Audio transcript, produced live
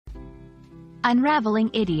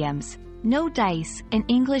Unraveling Idioms, No Dice in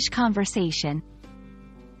English Conversation.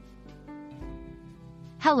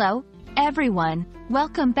 Hello, everyone,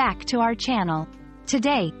 welcome back to our channel.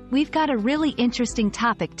 Today, we've got a really interesting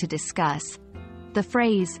topic to discuss. The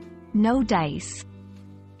phrase, no dice.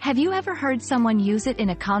 Have you ever heard someone use it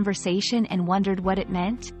in a conversation and wondered what it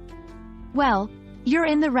meant? Well, you're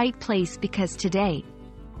in the right place because today,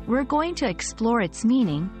 we're going to explore its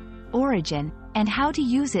meaning, origin, and how to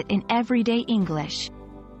use it in everyday English.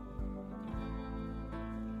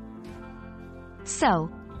 So,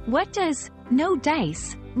 what does no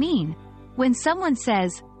dice mean? When someone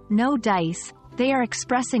says no dice, they are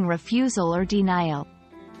expressing refusal or denial.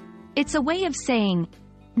 It's a way of saying,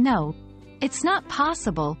 no, it's not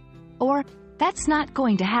possible, or that's not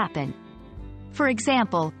going to happen. For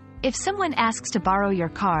example, if someone asks to borrow your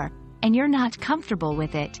car, and you're not comfortable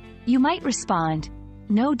with it, you might respond,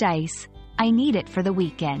 no dice, I need it for the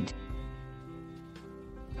weekend.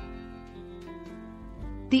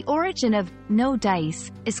 The origin of no dice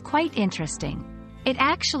is quite interesting. It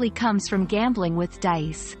actually comes from gambling with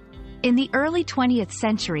dice. In the early 20th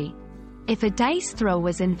century, if a dice throw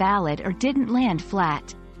was invalid or didn't land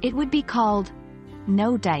flat, it would be called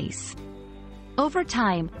no dice. Over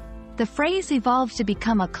time, the phrase evolved to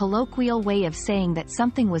become a colloquial way of saying that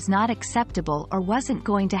something was not acceptable or wasn't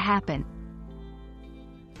going to happen.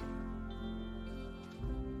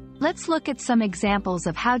 Let's look at some examples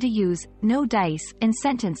of how to use no dice in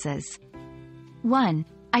sentences. 1.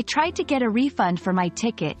 I tried to get a refund for my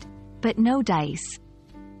ticket, but no dice.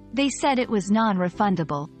 They said it was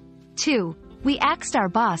non-refundable. 2. We asked our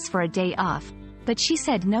boss for a day off, but she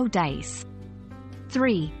said no dice.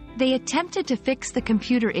 3. They attempted to fix the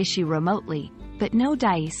computer issue remotely, but no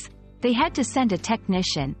dice. They had to send a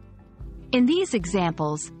technician. In these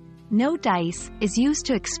examples, no dice is used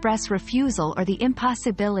to express refusal or the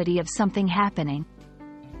impossibility of something happening.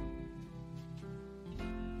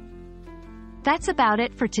 That's about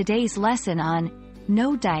it for today's lesson on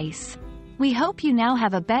no dice. We hope you now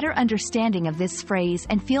have a better understanding of this phrase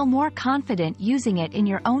and feel more confident using it in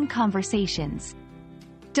your own conversations.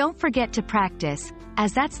 Don't forget to practice,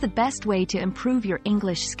 as that's the best way to improve your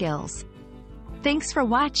English skills. Thanks for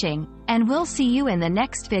watching, and we'll see you in the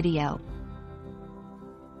next video.